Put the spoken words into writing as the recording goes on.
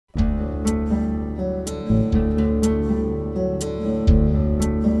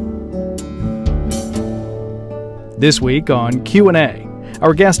This week on Q&A,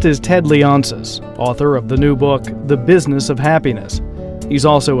 our guest is Ted Leonsis, author of the new book, The Business of Happiness. He's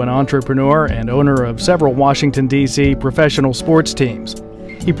also an entrepreneur and owner of several Washington, D.C. professional sports teams.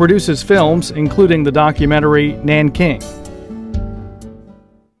 He produces films, including the documentary Nanking.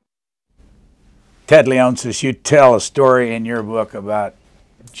 Ted Leonsis, you tell a story in your book about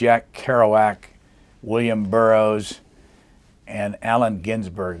Jack Kerouac, William Burroughs, and Allen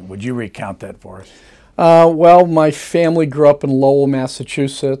Ginsberg. Would you recount that for us? Well, my family grew up in Lowell,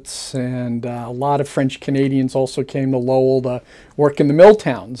 Massachusetts, and a lot of French Canadians also came to Lowell to work in the mill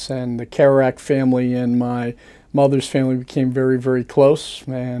towns. And the Kerouac family and my mother's family became very, very close.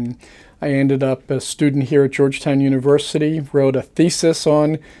 And I ended up a student here at Georgetown University, wrote a thesis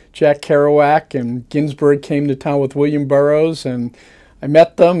on Jack Kerouac, and Ginsberg came to town with William Burroughs, and I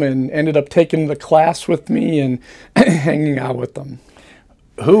met them and ended up taking the class with me and hanging out with them.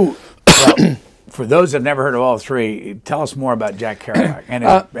 Well, for those that have never heard of all three, tell us more about Jack Kerouac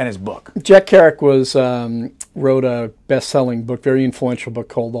and his book. Jack Kerouac wrote a best-selling book, very influential book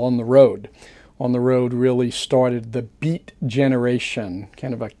called On the Road. On the Road really started the Beat generation,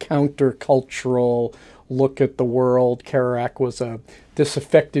 kind of a countercultural look at the world. Kerouac was a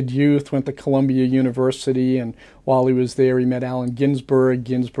disaffected youth, went to Columbia University, and while he was there he met Allen Ginsberg.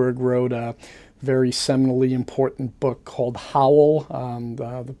 Ginsberg wrote a very seminally important book called Howl,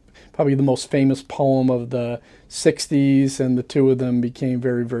 probably the most famous poem of the 60s, and the two of them became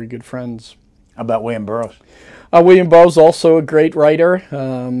very, very good friends. How about William Burroughs? William Burroughs, also a great writer,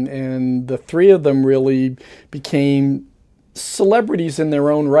 and the three of them really became celebrities in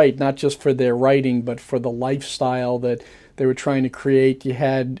their own right, not just for their writing, but for the lifestyle that they were trying to create. You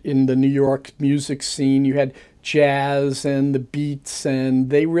had in the New York music scene, you had jazz and the beats, and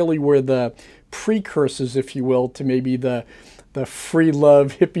they really were the precursors, if you will, to maybe the free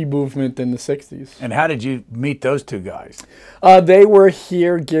love hippie movement in the 60s. And how did you meet those two guys? They were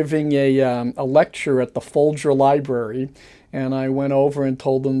here giving a lecture at the Folger Library, and I went over and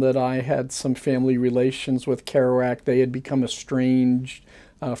told them that I had some family relations with Kerouac. They had become estranged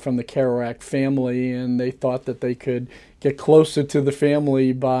from the Kerouac family, and they thought that they could get closer to the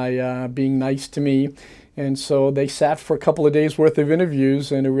family by being nice to me. And so they sat for a couple of days worth of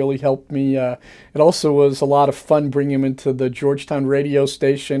interviews, and it really helped me. It also was a lot of fun bringing him into the Georgetown radio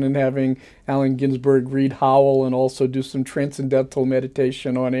station and having Allen Ginsberg read Howl and also do some transcendental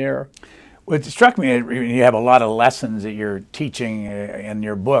meditation on air. Well, it struck me, you have a lot of lessons that you're teaching in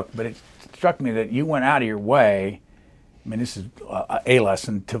your book, but it struck me that you went out of your way, I mean, this is a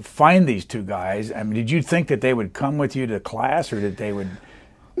lesson, to find these two guys. I mean, did you think that they would come with you to class, or that they would...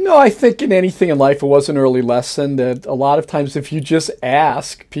 No, I think in anything in life, it was an early lesson that a lot of times if you just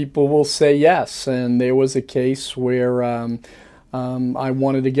ask, people will say yes. And there was a case where I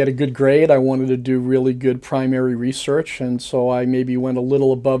wanted to get a good grade. I wanted to do really good primary research. And so I maybe went a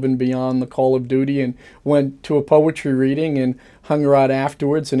little above and beyond the call of duty and went to a poetry reading and hung around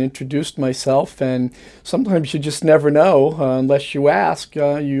afterwards and introduced myself. And sometimes you just never know. Unless you ask,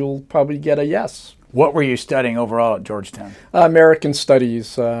 you'll probably get a yes. What were you studying overall at Georgetown? American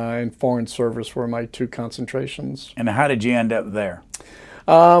Studies and Foreign Service were my two concentrations. And how did you end up there?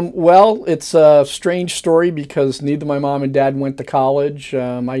 Well, it's a strange story because neither my mom and dad went to college.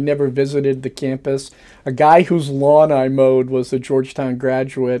 I never visited the campus. A guy whose lawn I mowed was a Georgetown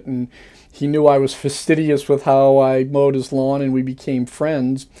graduate, and he knew I was fastidious with how I mowed his lawn, and we became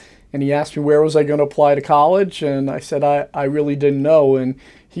friends. And he asked me where was I going to apply to college, and I said I really didn't know. And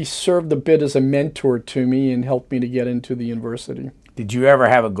he served a bit as a mentor to me and helped me to get into the university. Did you ever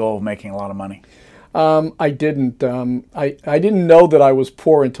have a goal of making a lot of money? I didn't. I didn't know that I was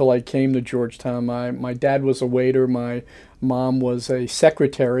poor until I came to Georgetown. My dad was a waiter. My mom was a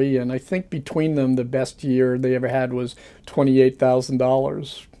secretary. And I think between them, the best year they ever had was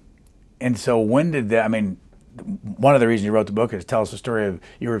 $28,000. And so when did that, I mean, one of the reasons you wrote the book is to tell us the story of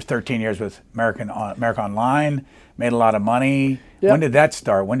you were 13 years with America Online, made a lot of money. Yep. When did that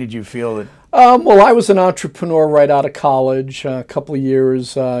start? When did you feel that? Well, I was an entrepreneur right out of college. A couple of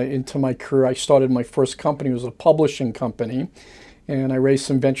years into my career, I started my first company. It was a publishing company. And I raised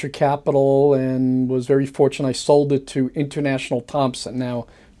some venture capital and was very fortunate. I sold it to International Thompson, now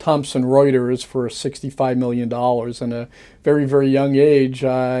Thomson Reuters, for $65 million. And a very, very young age,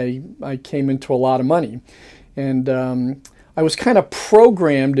 I came into a lot of money. And I was kind of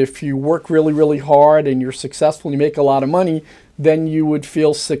programmed, if you work really, really hard and you're successful and you make a lot of money, then you would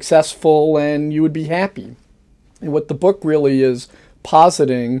feel successful and you would be happy. And what the book really is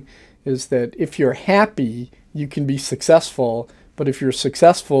positing is that if you're happy, you can be successful, but if you're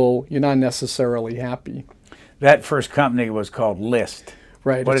successful, you're not necessarily happy. That first company was called List.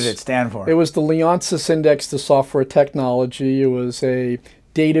 Right. What did it stand for? It was the Leonsis Index to Software Technology. It was a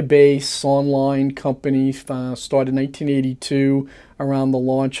database online company, started in 1982 around the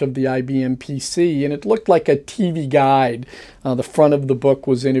launch of the IBM PC, and it looked like a TV guide. The front of the book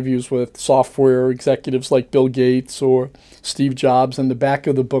was interviews with software executives like Bill Gates or Steve Jobs, and the back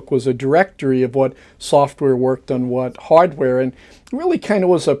of the book was a directory of what software worked on what hardware, and it really kind of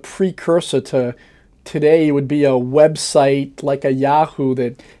was a precursor to today. It would be a website like a Yahoo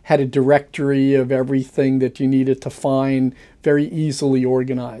that had a directory of everything that you needed to find, very easily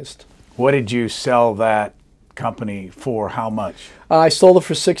organized. What did you sell that company for? How much? I sold it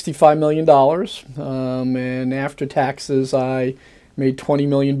for $65 million, and after taxes I made $20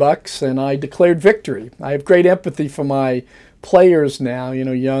 million, and I declared victory. I have great empathy for my players now, you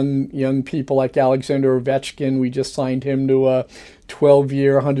know, young people like Alexander Ovechkin. We just signed him to a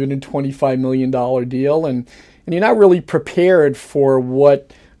 12-year, $125 million deal, and you're not really prepared for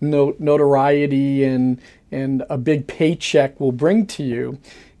what notoriety and a big paycheck will bring to you.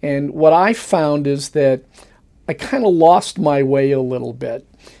 And what I found is that I kind of lost my way a little bit.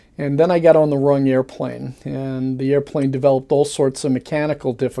 And then I got on the wrong airplane, and the airplane developed all sorts of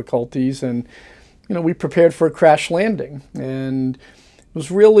mechanical difficulties, and you know, we prepared for a crash landing. And it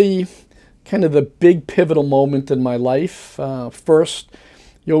was really kind of the big pivotal moment in my life. First,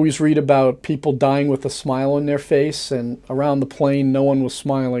 you always read about people dying with a smile on their face, and around the plane no one was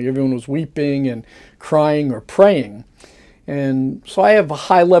smiling. Everyone was weeping and crying or praying. And so I have a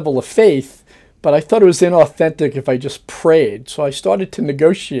high level of faith, but I thought it was inauthentic if I just prayed. So I started to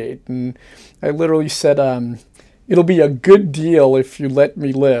negotiate, and I literally said, it'll be a good deal if you let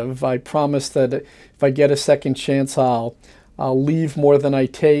me live. I promise that if I get a second chance, I'll leave more than I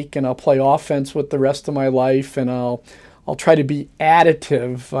take, and I'll play offense with the rest of my life, and I'll try to be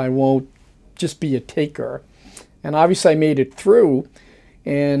additive. I won't just be a taker. And obviously I made it through.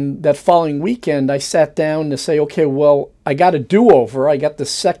 And that following weekend, I sat down to say, okay, well, I got a do-over. I got the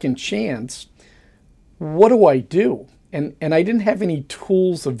second chance. What do I do? And I didn't have any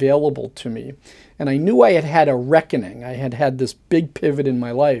tools available to me. And I knew I had had a reckoning. I had had this big pivot in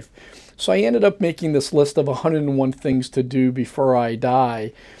my life. So I ended up making this list of 101 things to do before I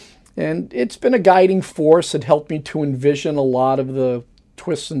die. And it's been a guiding force. It helped me to envision a lot of the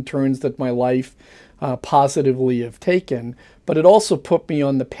twists and turns that my life positively have taken. But it also put me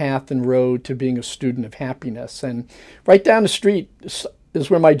on the path and road to being a student of happiness. And right down the street is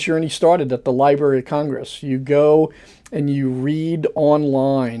where my journey started, at the Library of Congress. You go and you read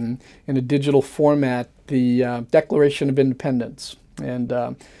online in a digital format the Declaration of Independence. And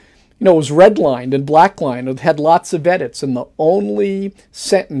you know, it was redlined and blacklined. It had lots of edits, and the only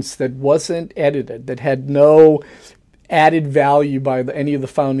sentence that wasn't edited, that had no added value by any of the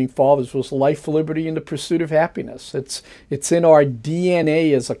founding fathers, was life, liberty, and the pursuit of happiness. It's in our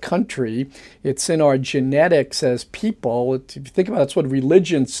DNA as a country. It's in our genetics as people. If you think about it, that's what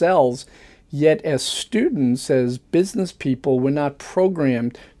religion sells. Yet as students, as business people, we're not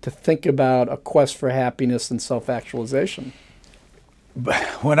programmed to think about a quest for happiness and self-actualization.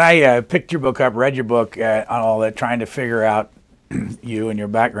 When I picked your book up, read your book on all that, trying to figure out you and your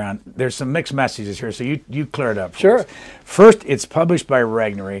background, there's some mixed messages here, so you clear it up for us. First, it's published by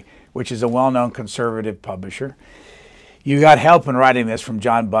Regnery, which is a well-known conservative publisher. You got help in writing this from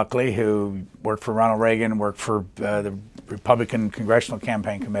John Buckley, who worked for Ronald Reagan, worked for the Republican Congressional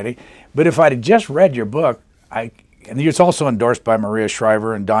Campaign Committee. But if I'd just read your book, and it's also endorsed by Maria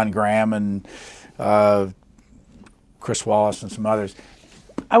Shriver and Don Graham and Chris Wallace and some others,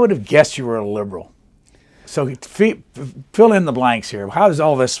 I would have guessed you were a liberal. So fill in the blanks here. How does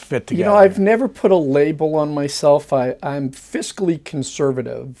all this fit together? You know, I've never put a label on myself. I'm fiscally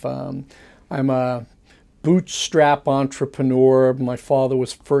conservative. I'm a bootstrap entrepreneur. My father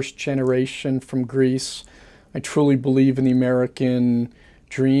was first generation from Greece. I truly believe in the American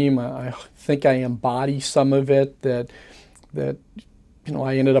dream. I think I embody some of it, that you know,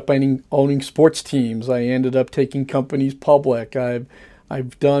 I ended up owning sports teams. I ended up taking companies public.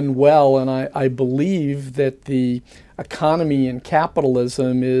 I've done well, and I believe that the economy and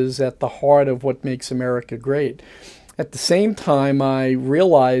capitalism is at the heart of what makes America great. At the same time, I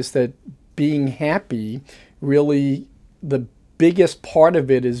realize that being happy, really the biggest part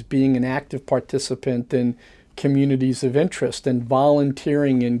of it is being an active participant in communities of interest, and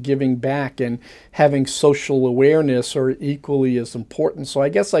volunteering and giving back and having social awareness are equally as important. So I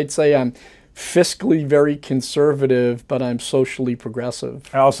guess I'd say I'm fiscally very conservative, but I'm socially progressive.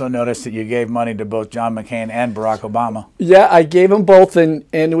 I also noticed that you gave money to both John McCain and Barack Obama. Yeah, I gave them both, and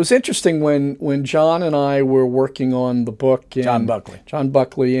it was interesting when John and I were working on the book. John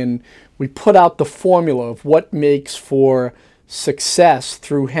Buckley, and we put out the formula of what makes for success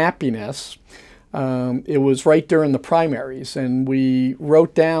through happiness, it was right during the primaries, and we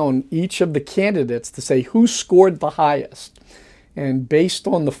wrote down each of the candidates to say who scored the highest. And based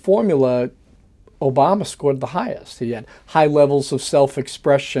on the formula, Obama scored the highest. He had high levels of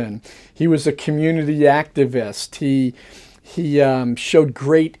self-expression. He was a community activist. He showed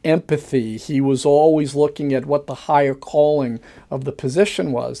great empathy. He was always looking at what the higher calling of the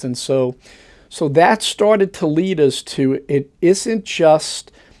position was. And so that started to lead us to, it isn't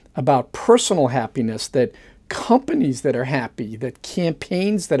just about personal happiness, that companies that are happy, that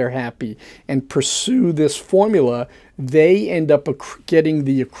campaigns that are happy and pursue this formula, they end up getting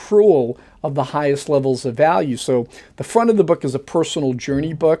the accrual of the highest levels of value. So the front of the book is a personal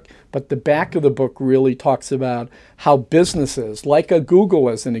journey book, but the back of the book really talks about how businesses, like a Google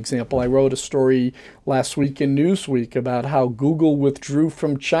as an example. I wrote a story last week in Newsweek about how Google withdrew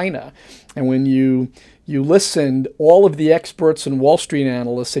from China. And when you listened, all of the experts and Wall Street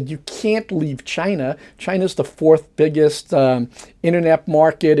analysts said you can't leave China. China's the fourth biggest internet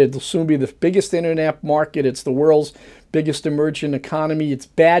market. It'll soon be the biggest internet market. It's the world's biggest emerging economy. It's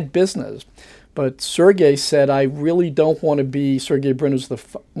bad business. But Sergey said, I really don't want to be, Sergey Brin, who's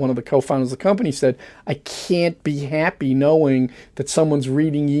one of the co-founders of the company, said, I can't be happy knowing that someone's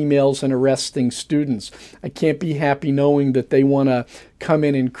reading emails and arresting students. I can't be happy knowing that they want to come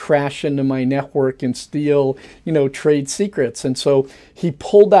in and crash into my network and steal, trade secrets. And so he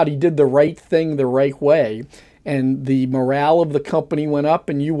pulled out, he did the right thing the right way, and the morale of the company went up,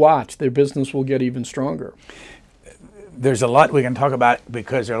 and you watch, their business will get even stronger. There's a lot we can talk about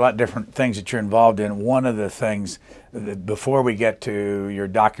because there are a lot of different things that you're involved in. One of the things, before we get to your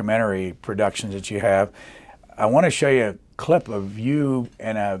documentary productions that you have, I want to show you a clip of you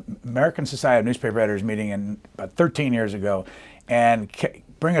in an American Society of Newspaper Editors meeting in about 13 years ago, and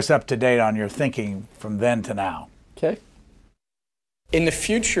bring us up to date on your thinking from then to now. Okay. In the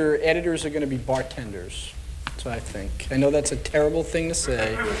future, editors are going to be bartenders. I think. I know that's a terrible thing to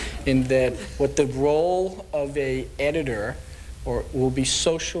say, in that what the role of an editor will be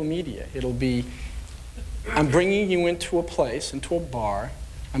social media. It'll be, I'm bringing you into a place, into a bar.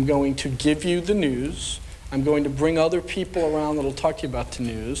 I'm going to give you the news. I'm going to bring other people around that will talk to you about the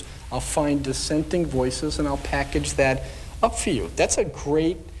news. I'll find dissenting voices, and I'll package that up for you. That's a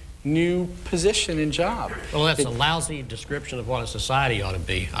great new position and job. Well, that's a lousy description of what a society ought to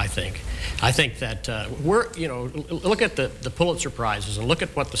be, I think. I think that look at the Pulitzer Prizes and look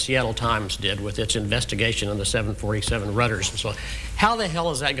at what the Seattle Times did with its investigation on the 747 rudders and so on. How the hell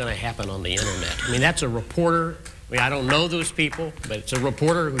is that going to happen on the internet? I mean, that's a reporter. I mean, I don't know those people, but it's a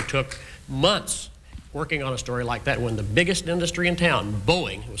reporter who took months working on a story like that when the biggest industry in town,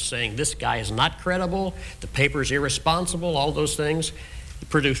 Boeing, was saying this guy is not credible, the paper's irresponsible, all those things.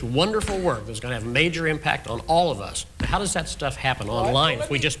 Produce wonderful work that's going to have major impact on all of us. How does that stuff happen online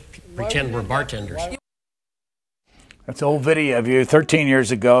if we just pretend we're bartenders? That's an old video of you 13 years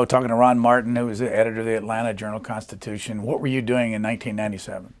ago talking to Ron Martin, who was the editor of the Atlanta Journal-Constitution. What were you doing in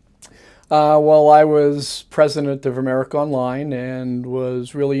 1997? Well, I was president of America Online and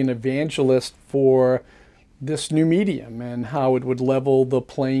was really an evangelist for this new medium and how it would level the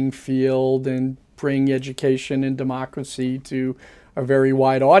playing field and bring education and democracy to a very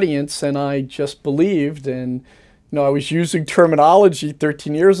wide audience. And I just believed, and I was using terminology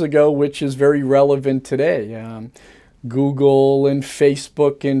 13 years ago which is very relevant today. Google and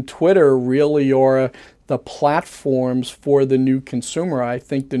Facebook and Twitter really are the platforms for the new consumer. I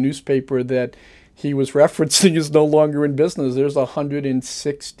think the newspaper that he was referencing is no longer in business. There's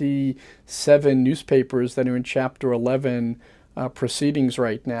 167 newspapers that are in Chapter 11 proceedings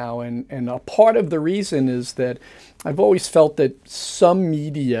right now, and a part of the reason is that I've always felt that some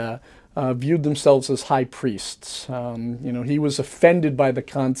media viewed themselves as high priests. He was offended by the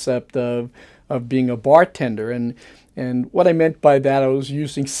concept of being a bartender, and what I meant by that, I was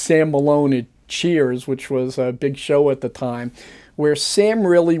using Sam Malone at Cheers, which was a big show at the time, where Sam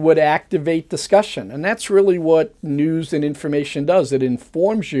really would activate discussion. And that's really what news and information does. It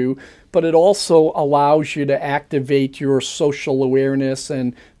informs you, but it also allows you to activate your social awareness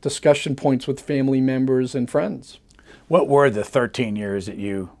and discussion points with family members and friends. What were the 13 years that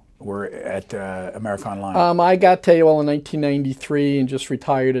you were at America Online? I got to AOL in 1993 and just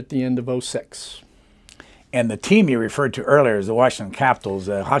retired at the end of '06. And the team you referred to earlier is the Washington Capitals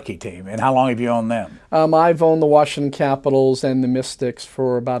hockey team. And how long have you owned them? I've owned the Washington Capitals and the Mystics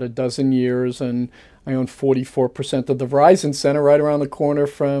for about a dozen years, and I own 44% of the Verizon Center right around the corner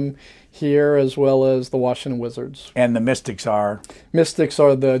from here, as well as the Washington Wizards. And the Mystics are? Mystics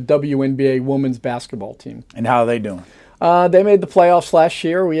are the WNBA women's basketball team. And how are they doing? They made the playoffs last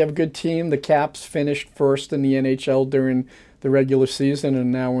year. We have a good team. The Caps finished first in the NHL during the regular season,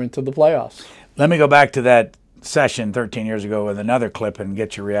 and now we're into the playoffs. Let me go back to that session 13 years ago with another clip and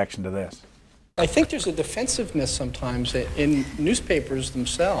get your reaction to this. I think there's a defensiveness sometimes in newspapers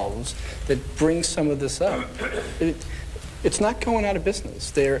themselves that brings some of this up. It's not going out of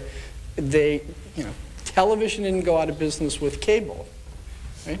business. Television didn't go out of business with cable.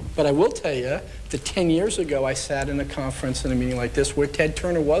 Right? But I will tell you that 10 years ago I sat in a conference in a meeting like this where Ted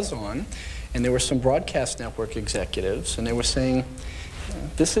Turner was on, and there were some broadcast network executives, and they were saying,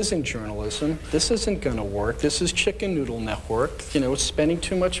 this isn't journalism, this isn't going to work, this is chicken noodle network, it's spending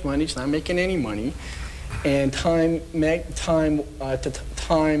too much money, it's not making any money. And Time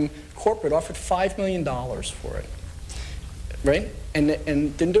Corporate offered $5 million for it, right? And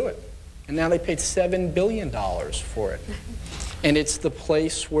didn't do it. And now they paid $7 billion for it. And it's the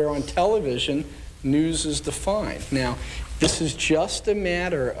place where on television, news is defined. Now, this is just a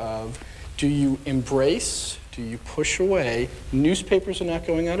matter of, do you embrace, do you push away? Newspapers are not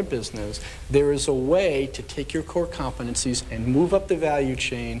going out of business. There is a way to take your core competencies and move up the value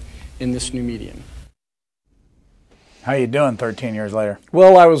chain in this new medium. How you doing 13 years later?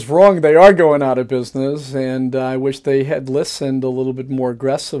 Well, I was wrong. They are going out of business, and I wish they had listened a little bit more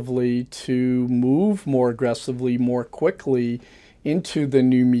aggressively to move more aggressively, more quickly into the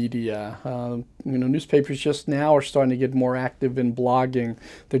new media. Newspapers just now are starting to get more active in blogging.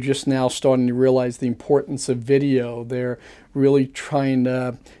 They're just now starting to realize the importance of video. They're really trying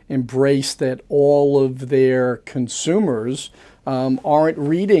to embrace that all of their consumers aren't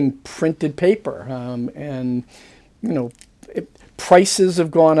reading printed paper. Prices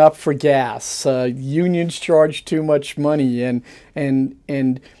have gone up for gas. Unions charge too much money,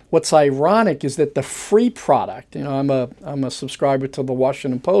 and what's ironic is that the free product. I'm a subscriber to the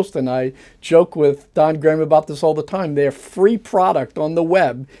Washington Post, and I joke with Don Graham about this all the time. Their free product on the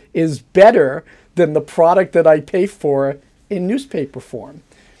web is better than the product that I pay for in newspaper form.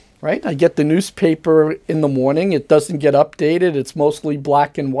 Right? I get the newspaper in the morning. It doesn't get updated. It's mostly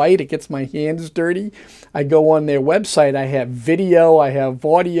black and white. It gets my hands dirty. I go on their website. I have video. I have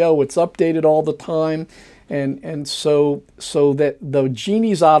audio. It's updated all the time. And so that the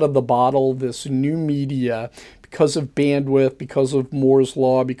genie's out of the bottle, this new media, because of bandwidth, because of Moore's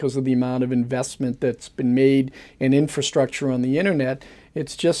Law, because of the amount of investment that's been made in infrastructure on the internet,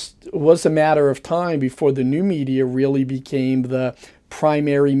 it was a matter of time before the new media really became the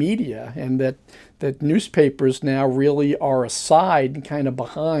primary media, and that newspapers now really are aside and kind of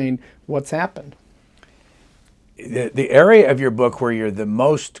behind what's happened. The area of your book where you're the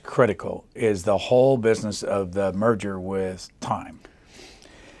most critical is the whole business of the merger with Time.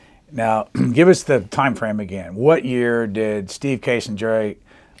 Now, give us the time frame again. What year did Steve Case and Jerry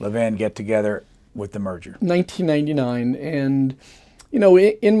Levin get together with the merger? 1999, and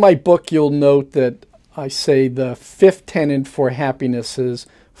in my book you'll note that I say the fifth tenet for happiness is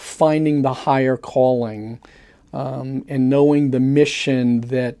finding the higher calling and knowing the mission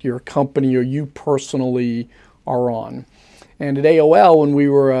that your company or you personally are on. And at AOL, when we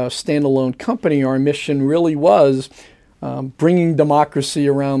were a standalone company, our mission really was bringing democracy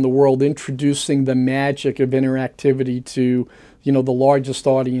around the world, introducing the magic of interactivity to the largest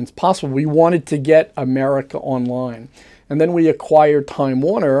audience possible. We wanted to get America online. And then we acquired Time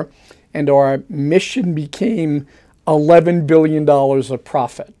Warner, and our mission became $11 billion of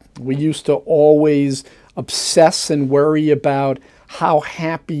profit. We used to always obsess and worry about how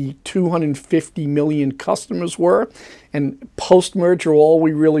happy 250 million customers were. And post-merger, all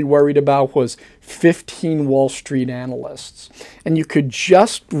we really worried about was 15 Wall Street analysts. And you could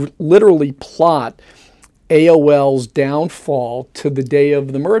just literally plot AOL's downfall to the day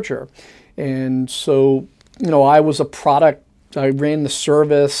of the merger. And so, I was a product. I ran the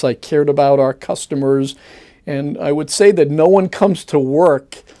service, I cared about our customers, and I would say that no one comes to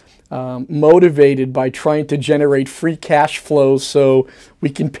work motivated by trying to generate free cash flow so we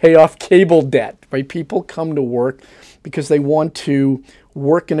can pay off cable debt, right? People come to work because they want to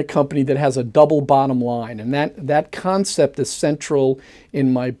work in a company that has a double bottom line, and that concept is central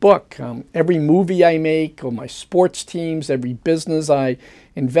in my book. Every movie I make, or my sports teams, every business I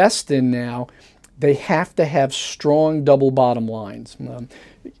invest in now, they have to have strong double bottom lines.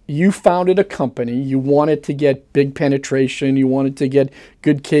 You founded a company, you wanted to get big penetration, you wanted to get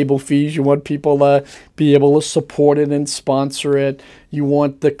good cable fees, you want people to be able to support it and sponsor it, you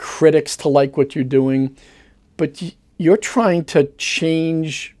want the critics to like what you're doing, but you're trying to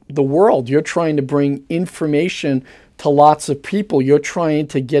change the world. You're trying to bring information to lots of people. You're trying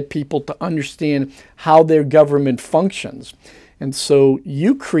to get people to understand how their government functions. And so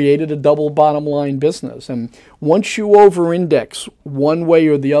you created a double bottom line business. And once you over-index one way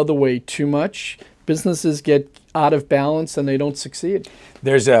or the other way too much, businesses get out of balance and they don't succeed.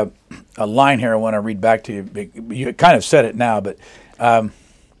 There's a line here I want to read back to you. You kind of said it now, but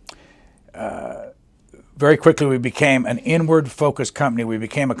very quickly we became an inward-focused company. We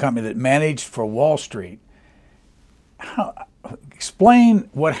became a company that managed for Wall Street. Explain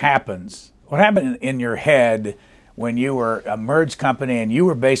what happens. What happened in your head when you were a merged company and you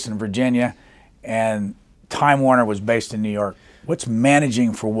were based in Virginia and Time Warner was based in New York? What's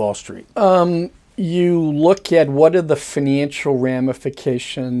managing for Wall Street? You look at what are the financial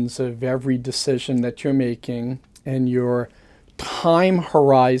ramifications of every decision that you're making, and your time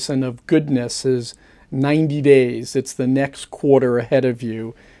horizon of goodness is 90 days. It's the next quarter ahead of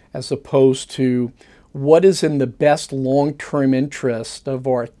you, as opposed to what is in the best long-term interest of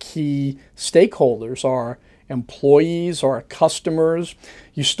our key stakeholders, our employees, our customers.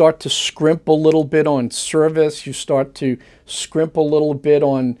 You start to scrimp a little bit on service. You start to scrimp a little bit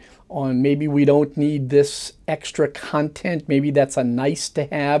on maybe we don't need this extra content. Maybe that's a nice to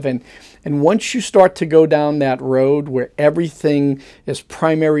have. And once you start to go down that road where everything is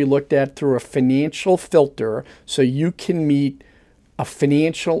primarily looked at through a financial filter, so you can meet a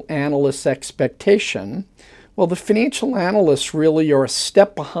financial analyst's expectation, well, the financial analysts really are a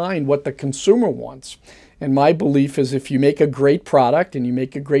step behind what the consumer wants. And my belief is if you make a great product and you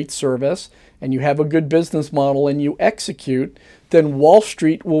make a great service and you have a good business model and you execute, then Wall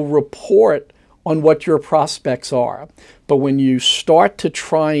Street will report on what your prospects are. But when you start to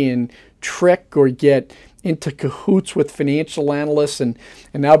try and trick or get into cahoots with financial analysts, and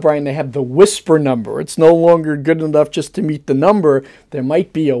now, Brian, they have the whisper number. It's no longer good enough just to meet the number. There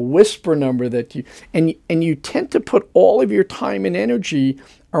might be a whisper number that you tend to put all of your time and energy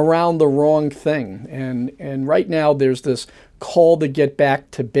around the wrong thing. And right now there's this call to get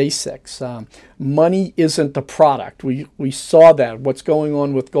back to basics. Money isn't the product. We saw that. What's going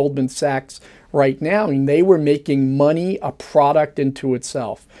on with Goldman Sachs right now, I mean, they were making money a product into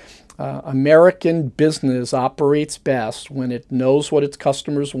itself. American business operates best when it knows what its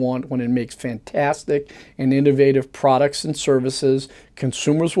customers want, when it makes fantastic and innovative products and services.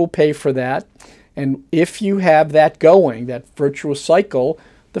 Consumers will pay for that. And if you have that going, that virtuous cycle,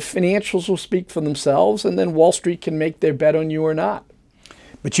 the financials will speak for themselves, and then Wall Street can make their bet on you or not.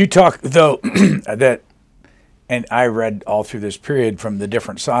 But you talk, though, that, and I read all through this period from the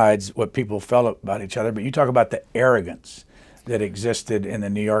different sides what people felt about each other, but you talk about the arrogance that existed in the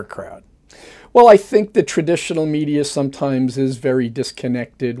New York crowd. Well, I think the traditional media sometimes is very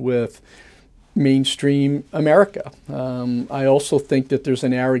disconnected with mainstream America. I also think that there's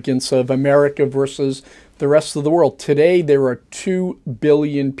an arrogance of America versus the rest of the world. Today, there are 2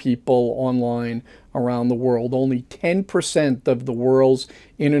 billion people online around the world. Only 10% of the world's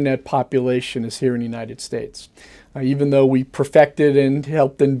internet population is here in the United States. Even though we perfected and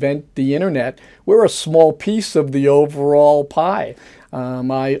helped invent the internet, we're a small piece of the overall pie.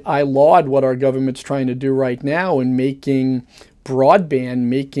 I laud what our government's trying to do right now in making broadband,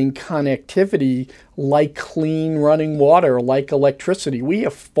 making connectivity like clean running water, like electricity. We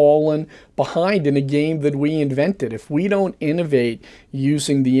have fallen behind in a game that we invented. If we don't innovate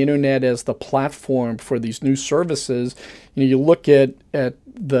using the internet as the platform for these new services, you look at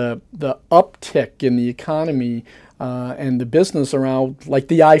the uptick in the economy and the business around, like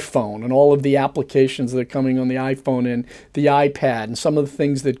the iPhone and all of the applications that are coming on the iPhone and the iPad and some of the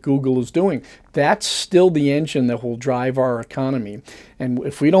things that Google is doing. That's still the engine that will drive our economy. And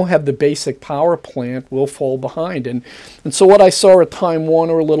if we don't have the basic power plant, we'll fall behind. And so what I saw at Time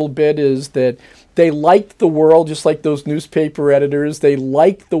Warner a little bit is that they liked the world, just like those newspaper editors. They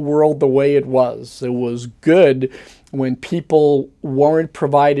liked the world the way it was. It was good when people weren't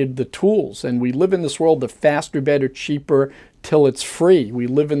provided the tools. And we live in this world of faster, better, cheaper, till it's free. We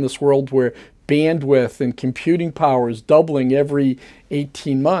live in this world where bandwidth and computing power is doubling every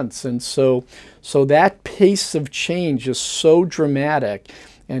 18 months. And so that pace of change is so dramatic.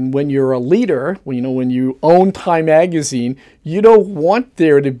 And when you're a leader, when you own Time Magazine, you don't want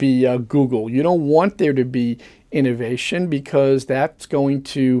there to be a Google. You don't want there to be innovation, because that's going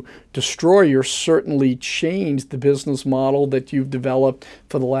to destroy or certainly change the business model that you've developed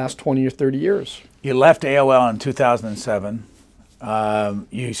for the last 20 or 30 years. You left AOL in 2007.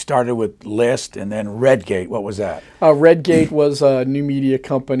 You started with List and then Redgate. What was that? Redgate was a new media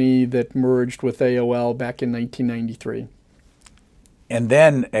company that merged with AOL back in 1993. And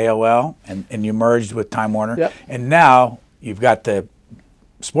then AOL, and you merged with Time Warner. Yep. And now you've got the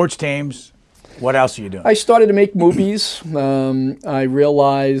sports teams. What else are you doing? I started to make movies. I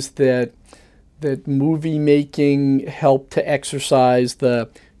realized that movie making helped to exercise the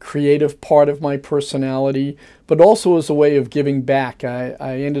creative part of my personality, but also as a way of giving back.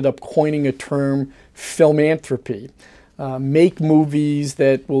 I ended up coining a term, filmanthropy. Make movies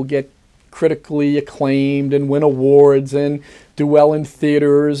that will get critically acclaimed and win awards and do well in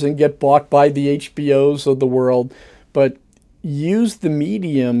theaters and get bought by the HBOs of the world, but use the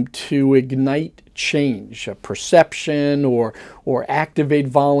medium to ignite change, a perception, or activate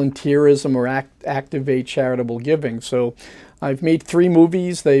volunteerism, or activate charitable giving. So I've made 3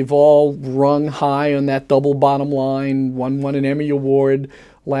 movies. They've all rung high on that double bottom line. One won an Emmy Award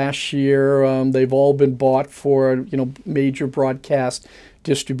last year. They've all been bought for major broadcast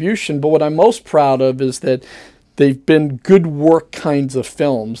distribution. But what I'm most proud of is that they've been good work kinds of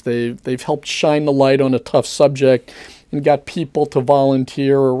films. They've helped shine the light on a tough subject and got people to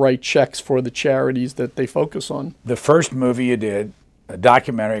volunteer or write checks for the charities that they focus on. The first movie you did, a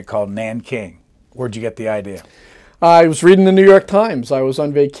documentary called Nanking. Where'd you get the idea? I was reading the New York Times. I was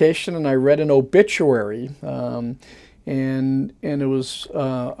on vacation and I read an obituary, and it was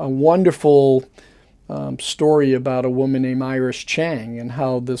a wonderful story about a woman named Iris Chang and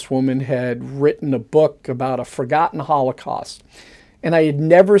how this woman had written a book about a forgotten Holocaust. And I had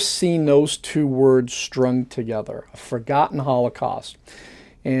never seen those 2 words strung together, a forgotten Holocaust.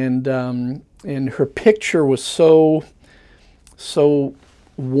 And her picture was so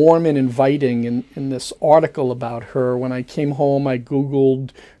warm and inviting in this article about her. When I came home, I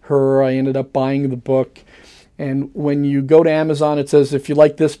Googled her. I ended up buying the book. And when you go to Amazon, it says, if you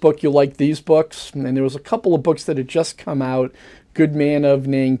like this book, you'll like these books. And there was a couple of books that had just come out, Good Man of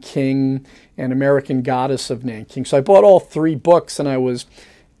Nanking and American Goddess of Nanking. So I bought all 3 books, and I was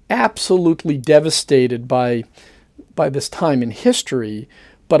absolutely devastated by this time in history.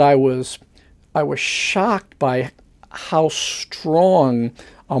 But I was shocked by how strong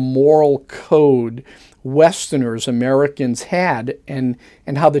a moral code Westerners, Americans had, and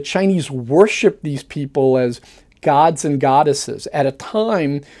how the Chinese worshiped these people as gods and goddesses at a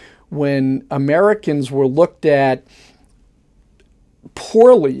time when Americans were looked at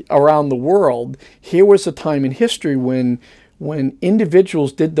poorly around the world. Here was a time in history when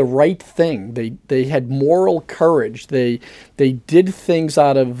individuals did the right thing. They had moral courage. They did things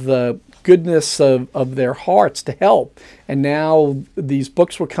out of the goodness of their hearts to help. And now these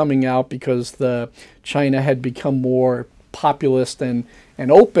books were coming out because China had become more populist and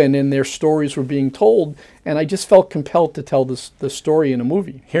open, and their stories were being told. And I just felt compelled to tell the story in a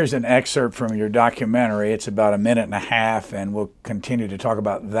movie. Here's an excerpt from your documentary. It's about 1.5 minutes, and we'll continue to talk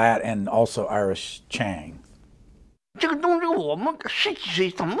about that and also Iris Chang. 这个东西我们10几岁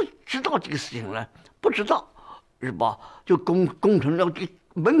怎么知道这个事情呢？不知道，是吧？就工程了，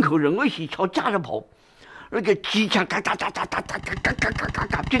门口人一起朝家里跑，那个机枪嘎嘎嘎嘎嘎嘎嘎嘎嘎嘎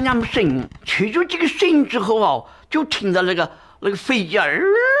嘎，就那么声音。吹出这个声音之后啊，就听到那个飞机啊，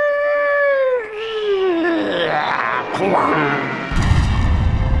哐！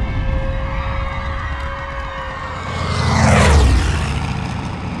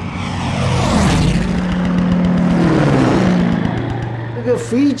那个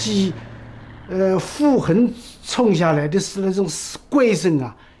飞机，俯横冲下来的是那种怪声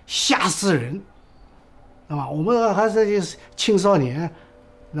啊，吓死人，是吧？我们还是就是青少年，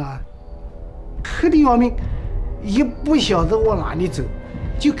是吧？吓得要命，也不晓得往哪里走，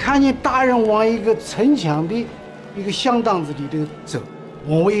就看见大人往一个城墙的一个香档子里头走，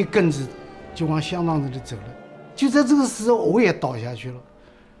我也跟着就往香档子里走了。就在这个时候，我也倒下去了。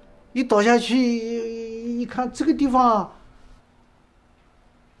一倒下去，一看这个地方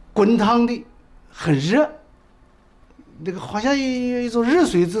滚烫的，很热，那个好像有一种热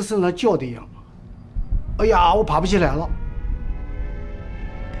水在身上浇的一样。哎呀，我爬不起来了。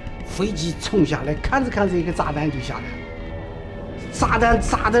飞机冲下来，看着看着，一个炸弹就下来了。炸弹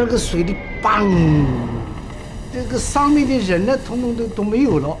炸在那个水里，砰！这个上面的人呢，统统都没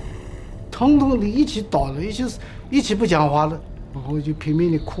有了，统统的一起倒了，一起不讲话了。我就拼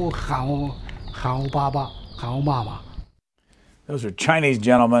命的哭，喊我爸爸，喊我妈妈。Those are Chinese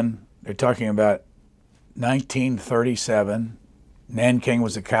gentlemen. They're talking about 1937. Nanking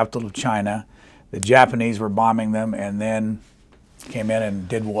was the capital of China. The Japanese were bombing them, and then came in and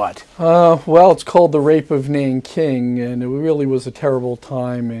did what? Well, it's called the Rape of Nanking, and it really was a terrible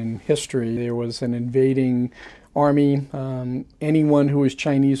time in history. There was an invading army. Anyone who was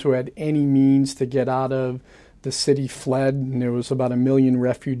Chinese who had any means to get out of the city fled, and there was about 1 million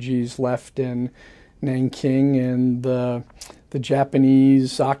refugees left in Nanking, and the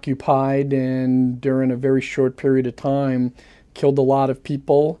Japanese occupied, and during a very short period of time killed a lot of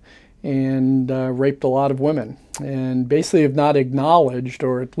people and raped a lot of women, and basically have not acknowledged,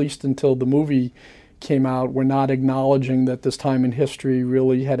 or at least until the movie came out were not acknowledging that this time in history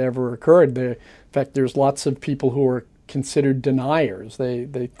really had ever occurred. In fact, there's lots of people who are considered deniers.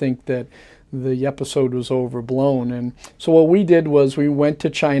 They think that the episode was overblown. And so what we did was we went to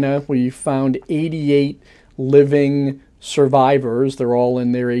China. We found 88 living survivors. They're all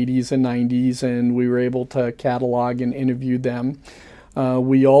in their 80s and 90s, and we were able to catalog and interview them.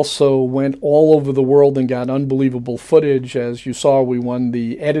 We also went all over the world and got unbelievable footage. As you saw, we won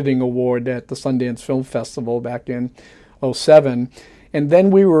the editing award at the Sundance Film Festival back in '07. And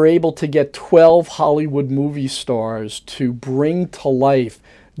then we were able to get 12 Hollywood movie stars to bring to life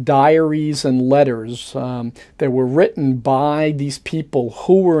diaries and letters that were written by these people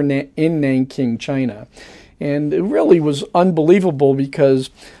who were in Nanking, China. And it really was unbelievable because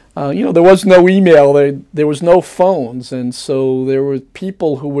there was no email, there was no phones, and so there were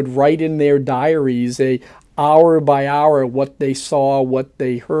people who would write in their diaries hour by hour what they saw, what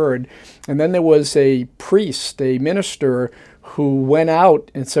they heard. And then there was a priest, a minister, who went out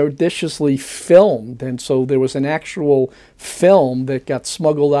and surreptitiously filmed. And so there was an actual film that got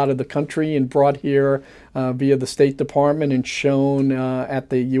smuggled out of the country and brought here via the State Department and shown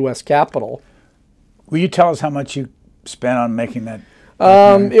at the U.S. Capitol. Will you tell us how much you spent on making that?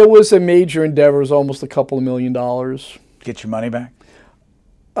 It was a major endeavor. It was almost $2 million. Get your money back?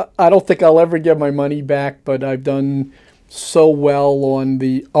 I don't think I'll ever get my money back, but I've done so well on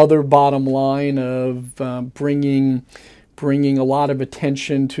the other bottom line of bringing a lot of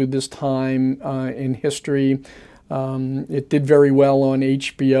attention to this time in history. It did very well on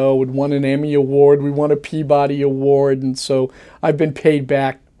HBO. It won an Emmy Award. We won a Peabody Award. And so I've been paid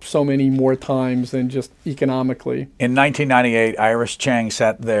back so many more times than just economically. In 1998, Iris Chang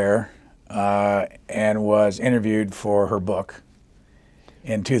sat there and was interviewed for her book.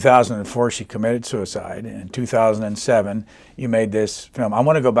 In 2004, she committed suicide. In 2007, you made this film. I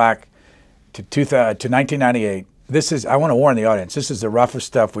want to go back to 1998. I want to warn the audience, this is the roughest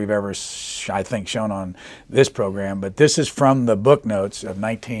stuff we've ever, I think, shown on this program, but this is from the book notes of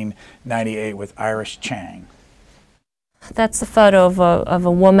 1998 with Iris Chang. That's a photo of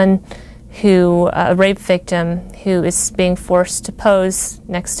a woman who, a rape victim, who is being forced to pose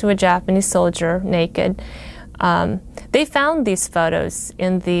next to a Japanese soldier naked. They found these photos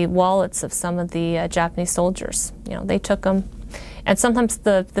in the wallets of some of the Japanese soldiers. They took them, and sometimes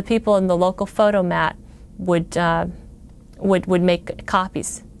the people in the local photo mat would make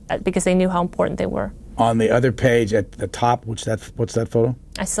copies because they knew how important they were. On the other page at the top, what's that photo?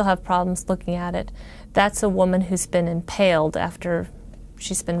 I still have problems looking at it. That's a woman who's been impaled after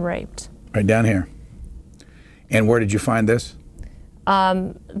she's been raped. Right down here. And where did you find this?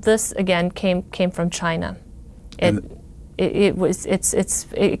 This again came from China. It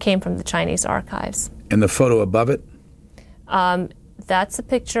came from the Chinese archives. And the photo above it? That's a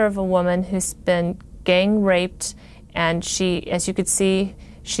picture of a woman who's been gang raped, and she, as you could see,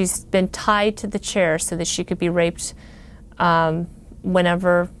 she's been tied to the chair so that she could be raped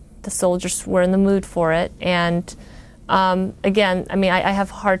whenever the soldiers were in the mood for it. And again, I mean, I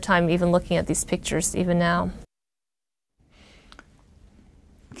have a hard time even looking at these pictures even now.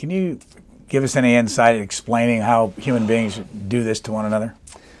 Can you give us any insight explaining how human beings do this to one another?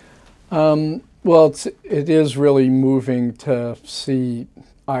 Well, it is really moving to see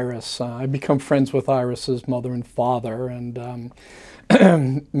Iris. I become friends with Iris's mother and father, and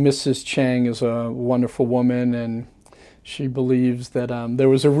Mrs. Chang is a wonderful woman, and she believes that there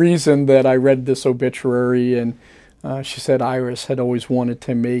was a reason that I read this obituary, and she said Iris had always wanted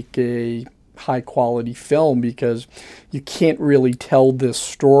to make a high-quality film because you can't really tell this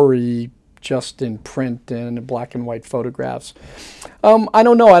story just in print and in black and white photographs. I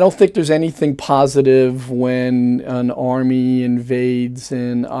don't know. I don't think there's anything positive when an army invades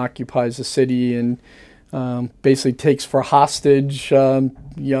and occupies a city and basically takes for hostage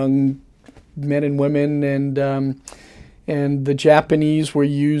young men and women. And the Japanese were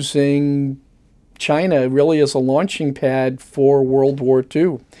using China really as a launching pad for World War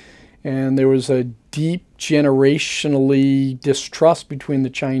II. And there was a deep generationally distrust between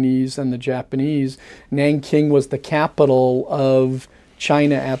the Chinese and the Japanese. Nanking was the capital of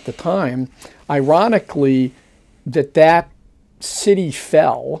China at the time. Ironically, that city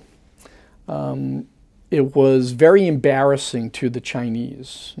fell. It was very embarrassing to the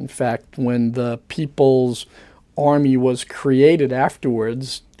Chinese. In fact, when the People's Army was created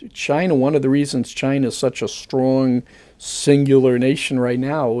afterwards, China, one of the reasons China is such a strong singular nation right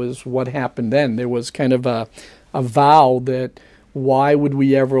now is what happened then. There was kind of a vow that why would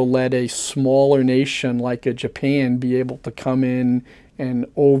we ever let a smaller nation like a Japan be able to come in and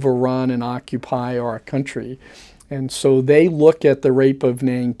overrun and occupy our country? And so they look at the Rape of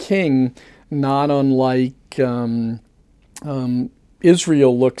Nanking not unlike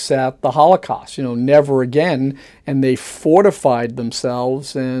Israel looks at the Holocaust, never again, and they fortified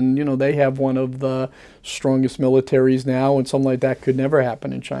themselves, and, they have one of the strongest militaries now, and something like that could never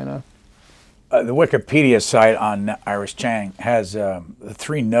happen in China. The Wikipedia site on Iris Chang has the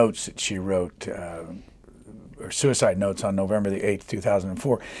 3 notes that she wrote, or suicide notes on November the 8th,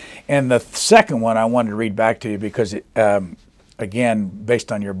 2004. And the second one I wanted to read back to you because, again,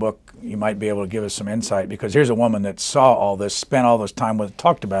 based on your book, you might be able to give us some insight, because here's a woman that saw all this, spent all this time with it,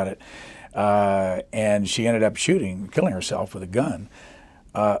 talked about it, and she ended up killing herself with a gun.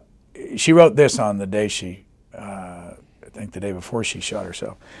 She wrote this on the day I think the day before she shot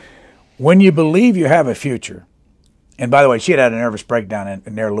herself. When you believe you have a future, and by the way, she had a nervous breakdown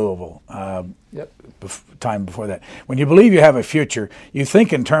near Louisville time before that. When you believe you have a future, you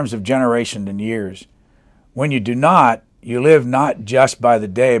think in terms of generations and years. When you do not, you live not just by the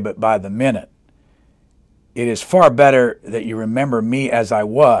day, but by the minute. It is far better that you remember me as I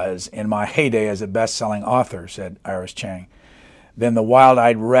was in my heyday as a best-selling author, said Iris Chang, than the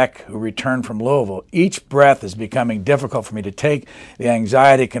wild-eyed wreck who returned from Louisville. Each breath is becoming difficult for me to take. The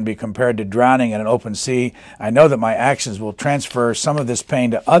anxiety can be compared to drowning in an open sea. I know that my actions will transfer some of this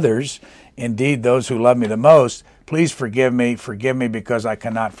pain to others, indeed those who love me the most. Please forgive me because I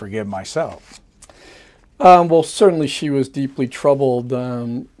cannot forgive myself. Well, certainly she was deeply troubled.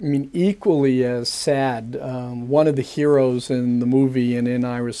 Equally as sad. One of the heroes in the movie and in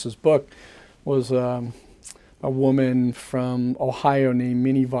Iris's book was a woman from Ohio named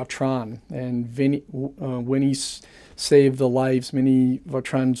Minnie Vautrin, and Winnie saved the lives. Minnie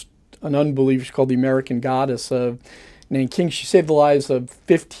Vautrin's an unbeliever. She's called the American Goddess of Nanking. She saved the lives of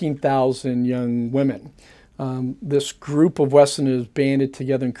 15,000 young women. This group of Westerners banded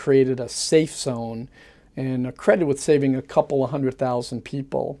together and created a safe zone, and credited with saving a couple of 100,000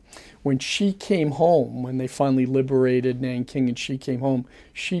 people. When she came home, when they finally liberated Nanking and she came home,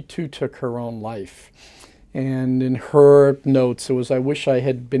 she too took her own life. And in her notes, it was, I wish I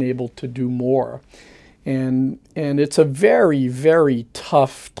had been able to do more. And it's a very, very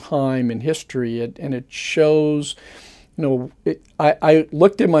tough time in history, and it shows, I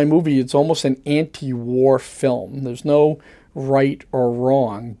looked at my movie, it's almost an anti-war film. There's no right or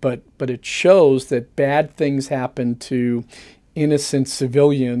wrong, but it shows that bad things happen to innocent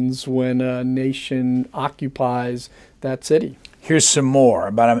civilians when a nation occupies that city. Here's some more,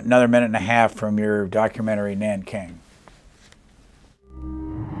 about another minute and a half from your documentary, Nanking.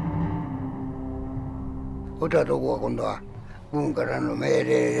 おたとこは今度は軍からの命令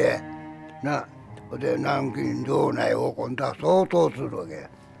でな、で南京城内を今度は相当するわけ。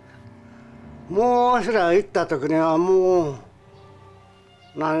もうわしら行った時にはもう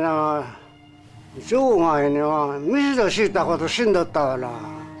なんや城外には水と敷いたこと死んどったから、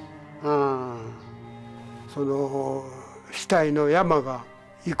その死体の山が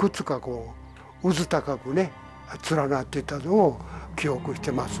いくつかこう渦高くね連なっていたのを記憶し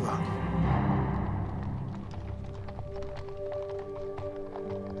てますわ。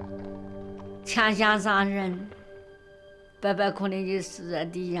枪下伤人，白白可能就死在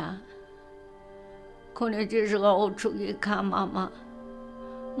地下，可能就是我出去看妈妈，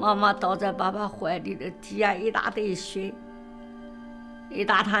妈妈倒在爸爸怀里的，地下一大堆血，一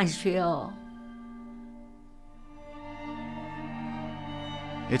大滩血哦。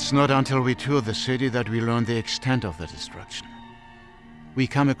 It's not until we tour the city that we learn the extent of the destruction. We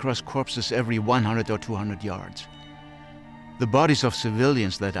come across corpses every 100 or 200 yards. The bodies of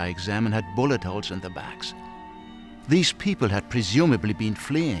civilians that I examined had bullet holes in their backs. These people had presumably been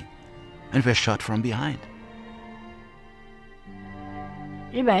fleeing and were shot from behind.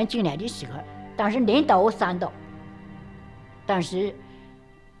 日本人进来的时候，当时连刀3刀，但是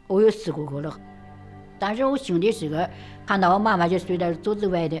我有死过了。 但是我醒的时候，看到我妈妈就睡在桌子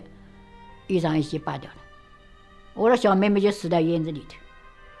外的，衣裳一起扒掉了。我的小妹妹就死在院子里头。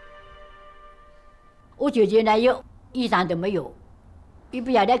我姐姐呢，有衣裳都没有，也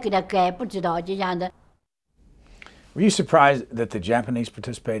不晓得给她盖，不知道就这样的。Were you surprised that the Japanese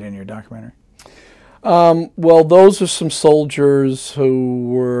participated in your documentary? Well, those are some soldiers who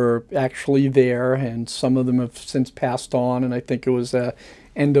were actually there, and some of them have since passed on, and I think it was a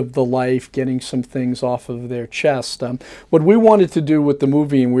end of the life, getting some things off of their chest. What we wanted to do with the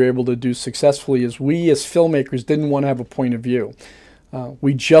movie, and we were able to do successfully, is we as filmmakers didn't want to have a point of view.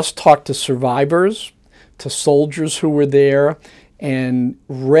 We just talked to survivors, to soldiers who were there, and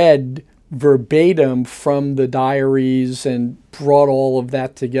read verbatim from the diaries and brought all of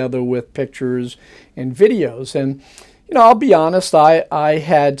that together with pictures and videos. And You know, I'll be honest, I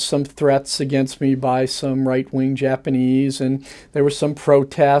had some threats against me by some right-wing Japanese, and there were some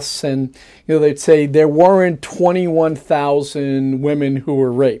protests, and you know, they'd say there weren't 21,000 women who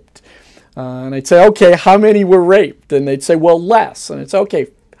were raped. And I'd say, okay, how many were raped? And they'd say, well, less. And it's okay,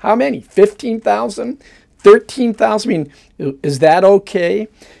 how many? 15,000? 13,000? I mean, is that okay?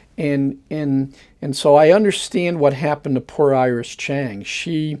 And so I understand what happened to poor Iris Chang.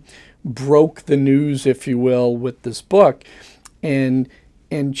 She broke the news, if you will, with this book, and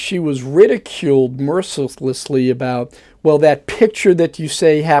she was ridiculed mercilessly about, well, that picture that you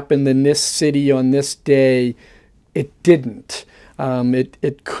say happened in this city on this day, it didn't.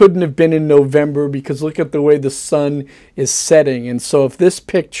 It couldn't have been in November because look at the way the sun is setting. And so if this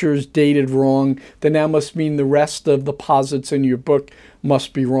picture is dated wrong, then that must mean the rest of the posits in your book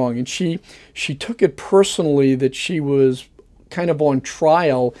must be wrong. And she took it personally that she was kind of on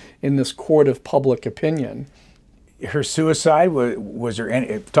trial in this court of public opinion. Her suicide, was there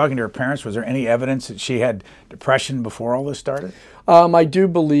any, talking to her parents, was there any evidence that she had depression before all this started? I do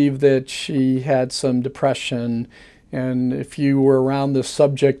believe that she had some depression. And if you were around the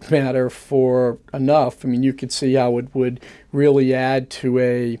subject matter for enough, I mean, you could see how it would really add to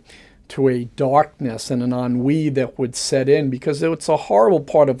a darkness and an ennui that would set in, because it's a horrible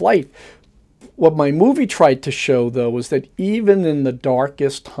part of life. What my movie tried to show, though, was that even in the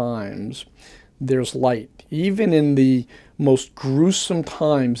darkest times, there's light. Even in the most gruesome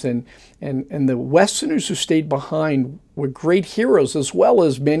times, and the Westerners who stayed behind were great heroes, as well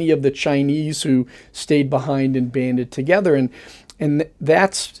as many of the Chinese who stayed behind and banded together. And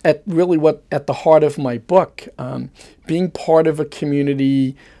that's really what at the heart of my book, being part of a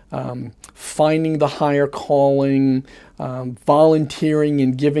community, finding the higher calling, volunteering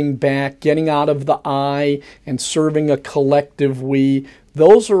and giving back, getting out of the I and serving a collective we.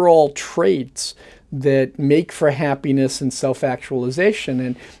 Those are all traits that make for happiness and self-actualization.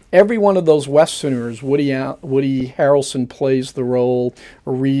 And every one of those Westerners, Woody Harrelson plays the role,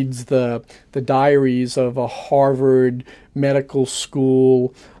 or reads the diaries of a Harvard medical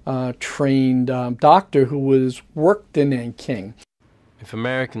school trained doctor who worked in Nanking. If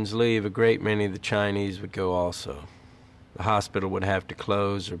Americans leave, a great many of the Chinese would go also. The hospital would have to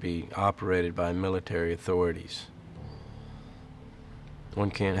close or be operated by military authorities.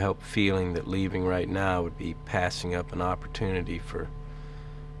 One can't help feeling that leaving right now would be passing up an opportunity for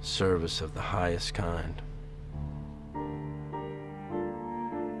service of the highest kind.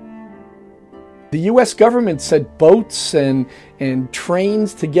 The U.S. government sent boats and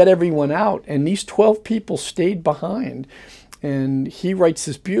trains to get everyone out, and these 12 people stayed behind. And he writes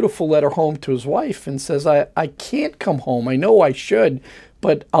this beautiful letter home to his wife and says, I can't come home. I know I should,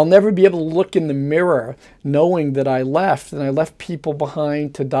 but I'll never be able to look in the mirror knowing that I left, and I left people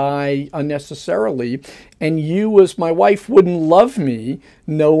behind to die unnecessarily. And you, as my wife, wouldn't love me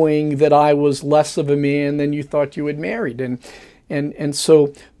knowing that I was less of a man than you thought you had married. And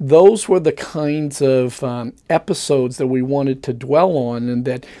so those were the kinds of episodes that we wanted to dwell on, and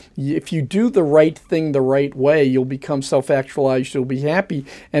that if you do the right thing the right way, you'll become self-actualized, you'll be happy.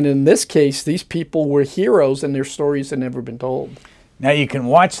 And in this case, these people were heroes, and their stories had never been told. Now you can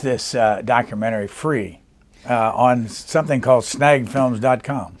watch this documentary free on something called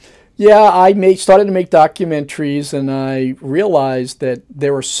snagfilms.com. Yeah, I started to make documentaries, and I realized that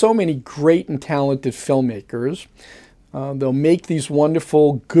there are so many great and talented filmmakers. They'll make these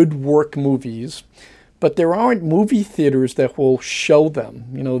wonderful, good work movies, but there aren't movie theaters that will show them.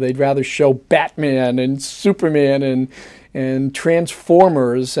 You know, they'd rather show Batman and Superman and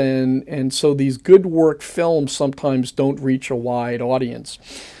Transformers, and so these good work films sometimes don't reach a wide audience.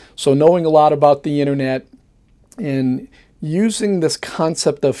 So knowing a lot about the internet and using this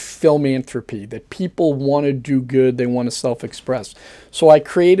concept of filmanthropy, that people want to do good, they want to self-express. So I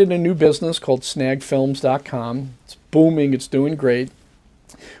created a new business called snagfilms.com. It's booming, it's doing great.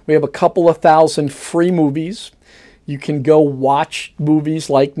 We have a couple of thousand free movies. You can go watch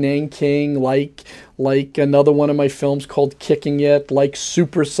movies like Nanking, like another one of my films called Kicking It, like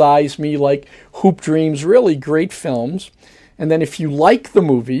Super Size Me, like Hoop Dreams, really great films. And then if you like the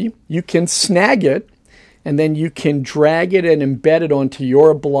movie, you can snag it, and then you can drag it and embed it onto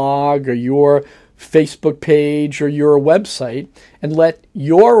your blog or your Facebook page or your website and let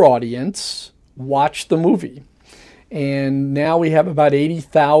your audience watch the movie. And now we have about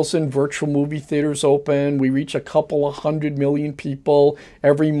 80,000 virtual movie theaters open. We reach a couple of 100 million people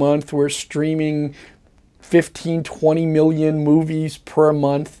every month. We're streaming 15, 20 million movies per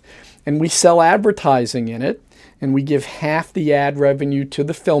month. and we sell advertising in it, and we give half the ad revenue to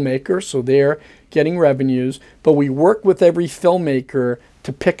the filmmaker, so they're getting revenues, but we work with every filmmaker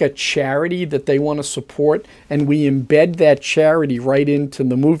to pick a charity that they want to support, and we embed that charity right into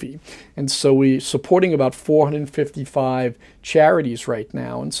the movie. And so we're supporting about 455 charities right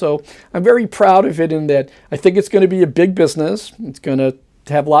now. And so I'm very proud of it in that I think it's going to be a big business. It's going to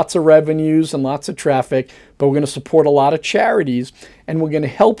have lots of revenues and lots of traffic, but we're going to support a lot of charities, and we're going to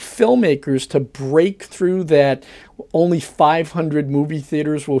help filmmakers to break through that only 500 movie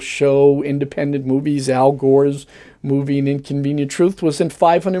theaters will show independent movies. Al Gore's movie, An Inconvenient Truth, was in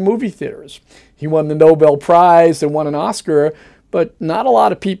 500 movie theaters. He won the Nobel Prize and won an Oscar, but not a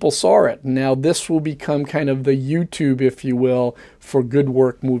lot of people saw it. Now this will become kind of the YouTube, if you will, for good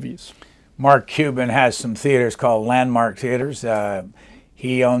work movies. Mark Cuban has some theaters called Landmark Theaters.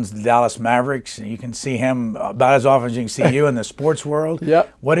 He owns the Dallas Mavericks. You can see him about as often as you can see you in the sports world.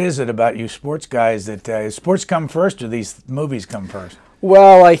 Yep. What is it about you sports guys that sports come first, or these movies come first?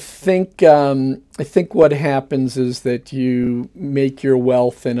 Well, I think what happens is that you make your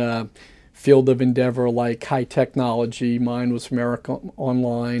wealth in a field of endeavor like high technology. Mine was America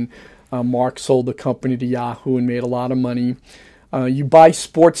Online. Mark sold the company to Yahoo and made a lot of money. You buy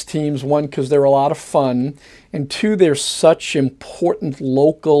sports teams, one, because they're a lot of fun, and two, they're such important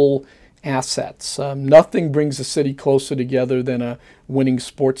local assets. Nothing brings a city closer together than a winning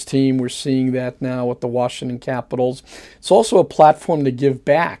sports team. We're seeing that now with the Washington Capitals. It's also a platform to give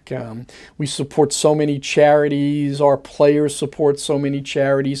back. We support so many charities. Our players support so many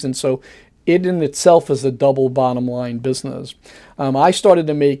charities, and so it in itself is a double bottom line business. I started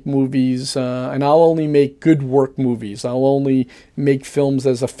to make movies, and I'll only make good work movies. I'll only make films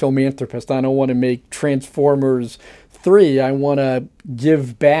as a philanthropist. I don't want to make Transformers 3. I want to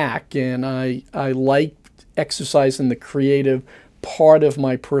give back, and I like exercising the creative part of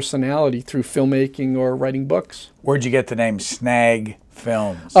my personality through filmmaking or writing books. Where'd you get the name Snag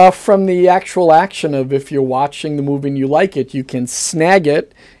Films? From the actual action of, if you're watching the movie and you like it, you can snag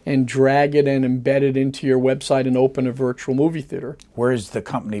it and drag it and embed it into your website and open a virtual movie theater. Where's the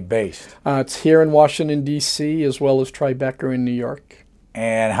company based? It's here in Washington, D.C., as well as Tribeca in New York.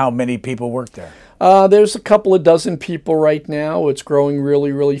 And how many people work there? There's a couple of dozen people right now. It's growing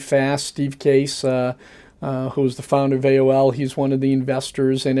really, really fast. Steve Case, who's the founder of AOL, he's one of the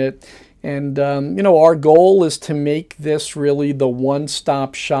investors in it. And, our goal is to make this really the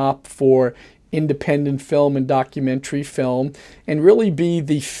one-stop shop for independent film and documentary film, and really be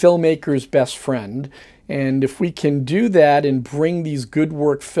the filmmaker's best friend. And if we can do that and bring these good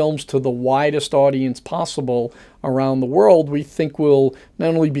work films to the widest audience possible around the world, we think we'll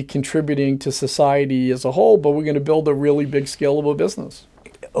not only be contributing to society as a whole, but we're going to build a really big scalable business.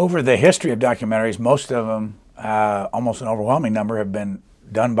 Over the history of documentaries, most of them, almost an overwhelming number, have been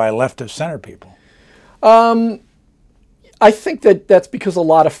done by left-of-center people. I think that's because a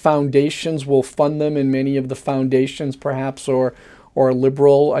lot of foundations will fund them, and many of the foundations perhaps are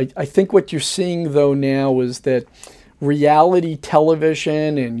liberal. I think what you're seeing though now is that reality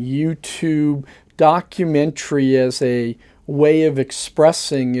television and YouTube documentary as a way of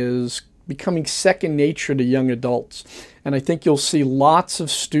expressing is becoming second nature to young adults. And I think you'll see lots of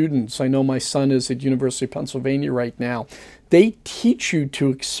students. I know my son is at University of Pennsylvania right now. They teach you to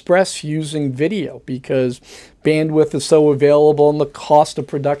express using video because bandwidth is so available and the cost of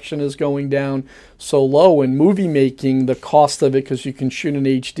production is going down so low. And movie making, the cost of it, because you can shoot in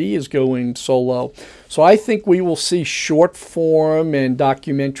HD, is going so low. So I think we will see short form and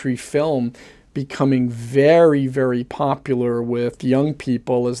documentary film becoming very, very popular with young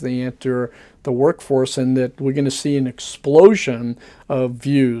people as they enter the workforce, and that we're going to see an explosion of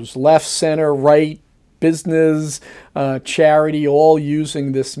views, left, center, right, business, charity, all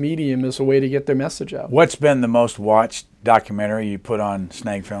using this medium as a way to get their message out. What's been the most watched documentary you put on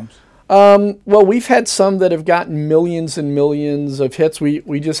Snag Films? Well, we've had some that have gotten millions and millions of hits.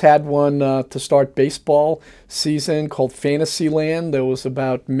 We just had one to start baseball season called Fantasyland. That was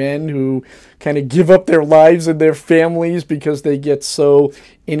about men who kind of give up their lives and their families because they get so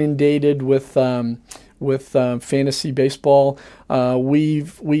inundated with fantasy baseball.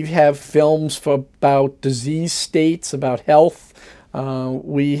 We have films about disease states, about health.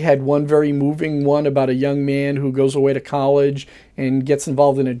 We had one very moving one about a young man who goes away to college and gets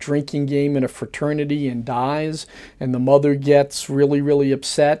involved in a drinking game in a fraternity and dies. And the mother gets really, really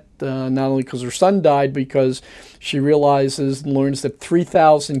upset, not only because her son died, because she realizes and learns that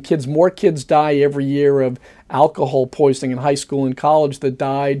 3,000 kids, more kids die every year of alcohol poisoning in high school and college that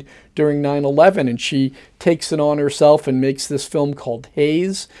died during 9/11. And she takes it on herself and makes this film called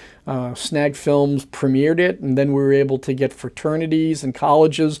Haze, Snag Films premiered it, and then we were able to get fraternities and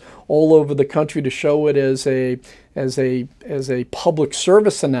colleges all over the country to show it as a public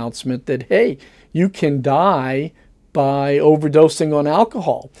service announcement that, hey, you can die by overdosing on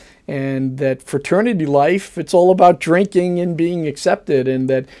alcohol, and that fraternity life, it's all about drinking and being accepted, and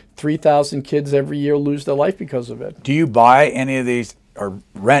that 3,000 kids every year lose their life because of it. Do you buy any of these or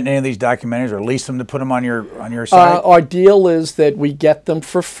rent any of these documentaries or lease them to put them on your site? Our deal is that we get them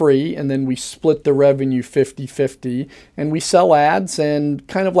for free, and then we split the revenue 50-50, and we sell ads, and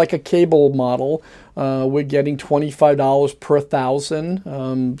kind of like a cable model, we're getting $25 per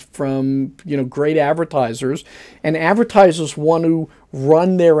 1,000 from great advertisers, and advertisers want to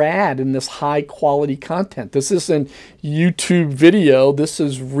run their ad in this high quality content. This isn't YouTube video. This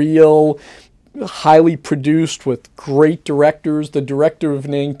is real, highly produced with great directors. The director of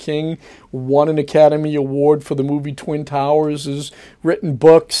Nanking won an Academy Award for the movie Twin Towers, has written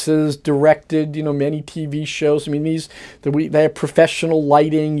books, has directed many TV shows. I mean, they have professional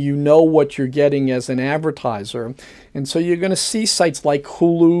lighting. You know what you're getting as an advertiser. And so you're going to see sites like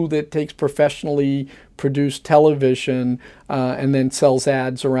Hulu that takes professionally produced television and then sells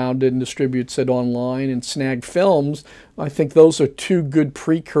ads around it and distributes it online, and Snag Films. I think those are two good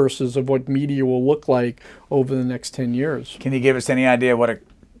precursors of what media will look like over the next 10 years. Can you give us any idea what a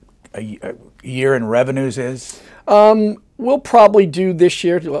year in revenues is? We'll probably do this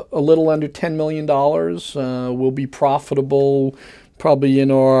year a little under $10 million. We'll be profitable probably in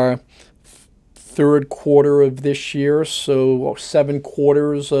our third quarter of this year, so 7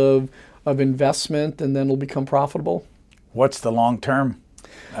 quarters of investment, and then it'll become profitable. What's the long-term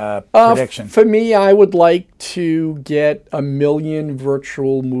prediction? For me, I would like to get 1 million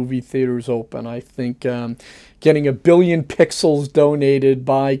virtual movie theaters open. I think getting 1 billion pixels donated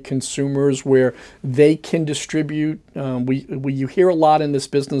by consumers where they can distribute. You hear a lot in this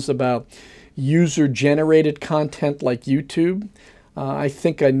business about user-generated content like YouTube. I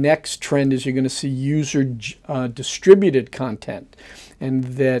think a next trend is you're going to see user-distributed content, and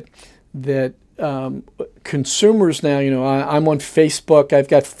that consumers now, I'm on Facebook. I've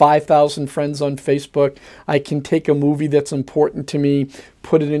got 5,000 friends on Facebook. I can take a movie that's important to me,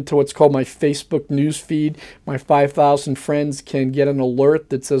 put it into what's called my Facebook news feed. My 5,000 friends can get an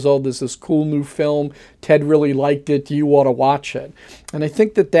alert that says, oh, there's this cool new film. Ted really liked it. You ought to watch it. And I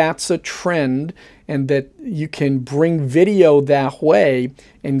think that that's a trend, and that you can bring video that way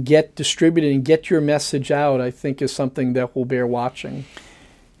and get distributed and get your message out, I think is something that will bear watching.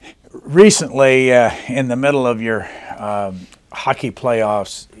 Recently, in the middle of your hockey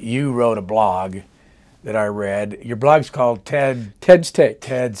playoffs, you wrote a blog that I read. Your blog's called Ted's Take.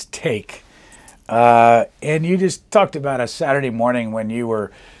 Ted's Take. And you just talked about a Saturday morning when you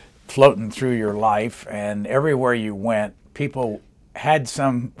were floating through your life, and everywhere you went, people had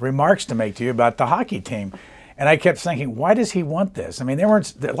some remarks to make to you about the hockey team. And I kept thinking, why does he want this? I mean, a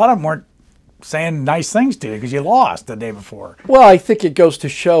lot of them weren't saying nice things to you because you lost the day before. Well, I think it goes to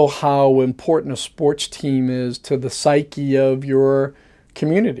show how important a sports team is to the psyche of your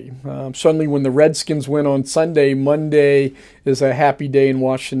community. Certainly when the Redskins win on Sunday, Monday is a happy day in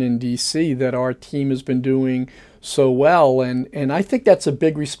Washington, D.C., that our team has been doing so well. And I think that's a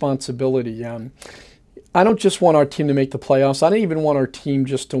big responsibility. I don't just want our team to make the playoffs. I don't even want our team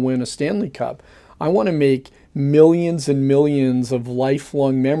just to win a Stanley Cup. I want to make millions and millions of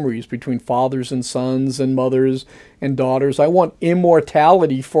lifelong memories between fathers and sons and mothers and daughters. I want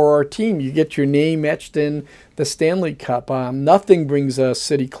immortality for our team. You get your name etched in the Stanley Cup. Nothing brings a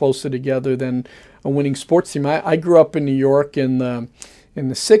city closer together than a winning sports team. I grew up in New York in the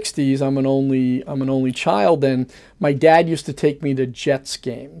 60s. I'm an only child, and my dad used to take me to Jets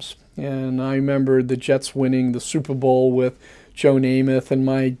games. And I remember the Jets winning the Super Bowl with Joe Namath, and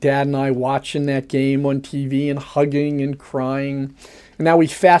my dad and I watching that game on TV and hugging and crying. And now we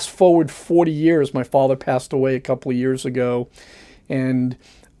fast forward 40 years. My father passed away a couple of years ago. And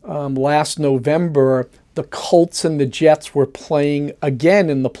last November, the Colts and the Jets were playing again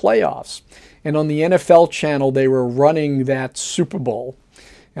in the playoffs. And on the NFL channel, they were running that Super Bowl.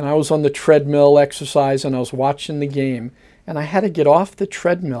 And I was on the treadmill exercise, and I was watching the game. And I had to get off the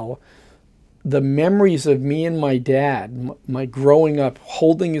treadmill. The memories of me and my dad, my growing up,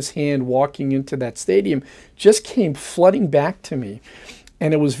 holding his hand, walking into that stadium, just came flooding back to me.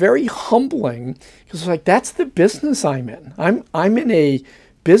 And it was very humbling, because it's like, that's the business I'm in. I'm in a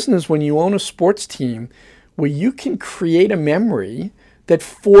business, when you own a sports team, where you can create a memory that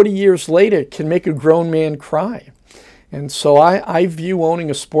 40 years later can make a grown man cry. And so I view owning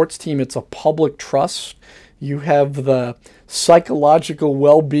a sports team, it's a public trust. You have the psychological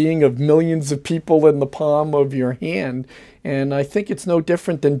well-being of millions of people in the palm of your hand. And I think it's no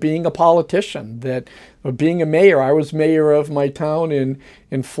different than being a politician, or being a mayor. I was mayor of my town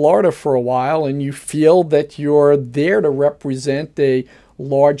in Florida for a while, and you feel that you're there to represent a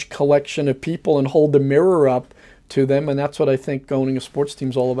large collection of people and hold the mirror up to them, and that's what I think owning a sports team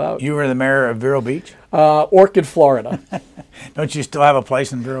is all about. You were the mayor of Vero Beach? Orchid, Florida. Don't you still have a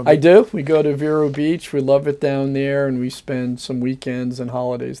place in Vero Beach? I do. We go to Vero Beach. We love it down there, and we spend some weekends and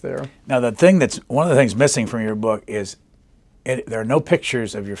holidays there. Now, one of the things missing from your book is there are no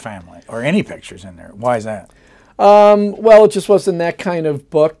pictures of your family, or any pictures in there. Why is that? Well, it just wasn't that kind of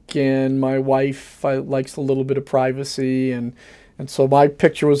book, and my wife likes a little bit of privacy, and so my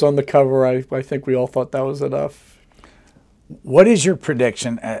picture was on the cover. I think we all thought that was enough. What is your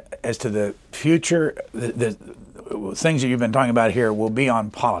prediction as to the future, the things that you've been talking about here will be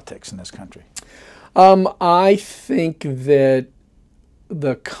on politics in this country? I think that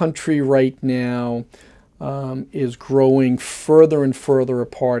the country right now is growing further and further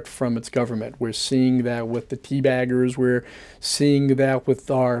apart from its government. We're seeing that with the teabaggers. We're seeing that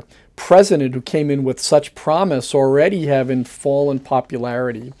with our president, who came in with such promise, already having fallen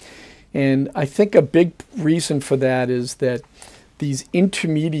popularity. And I think a big reason for that is that these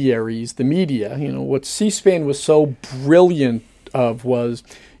intermediaries, the media, what C-SPAN was so brilliant of was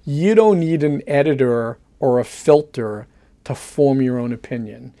you don't need an editor or a filter to form your own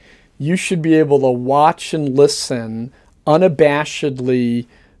opinion. You should be able to watch and listen unabashedly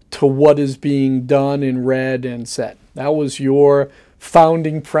to what is being done and read and said. That was your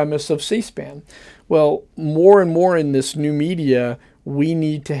founding premise of C-SPAN. Well, more and more in this new media, we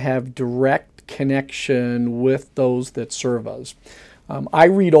need to have direct connection with those that serve us. I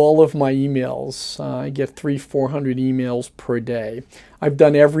read all of my emails. I get 300-400 emails per day. I've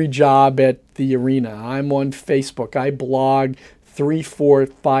done every job at the arena. I'm on Facebook. I blog 3, 4,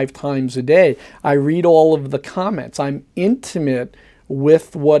 5 times a day. I read all of the comments. I'm intimate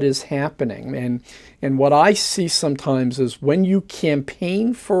with what is happening. And what I see sometimes is when you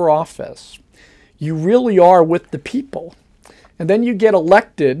campaign for office, you really are with the people. And then you get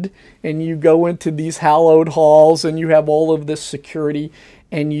elected and you go into these hallowed halls and you have all of this security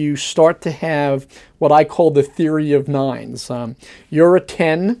and you start to have what I call the theory of nines. You're a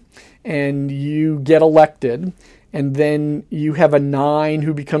 10 and you get elected, and then you have a 9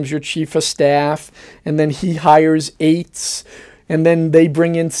 who becomes your chief of staff, and then he hires 8s, and then they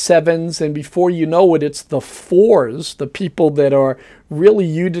bring in 7s, and before you know it, it's the 4s, the people that are really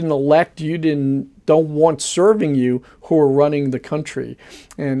you didn't elect, don't want serving you, who are running the country.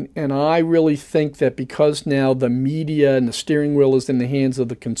 And I really think that because now the media and the steering wheel is in the hands of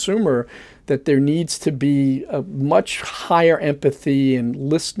the consumer, that there needs to be a much higher empathy and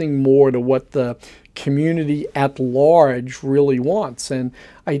listening more to what the community at large really wants. And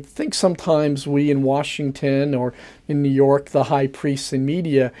I think sometimes we in Washington or in New York, the high priests in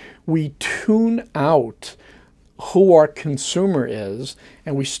media, we tune out who our consumer is,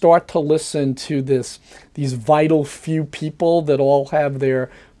 and we start to listen to these vital few people that all have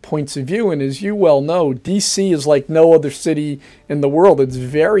their points of view. And as you well know, DC is like no other city in the world. It's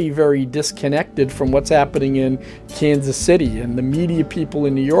very, very disconnected from what's happening in Kansas City, and the media people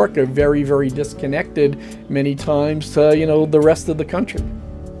in New York are very, very disconnected many times to the rest of the country.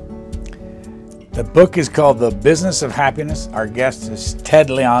 The book is called The Business of Happiness. Our guest is Ted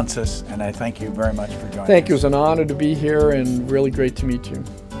Leonsis, and I thank you very much for joining us. Thank you. It was an honor to be here and really great to meet you.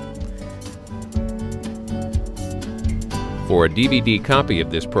 For a DVD copy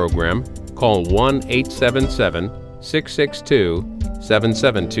of this program, call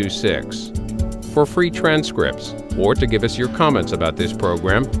 1-877-662-7726. For free transcripts or to give us your comments about this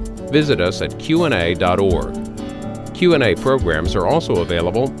program, visit us at qna.org. Q&A programs are also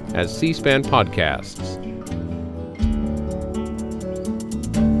available as C-SPAN podcasts.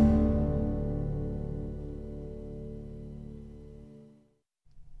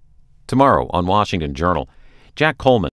 Tomorrow on Washington Journal, Jack Coleman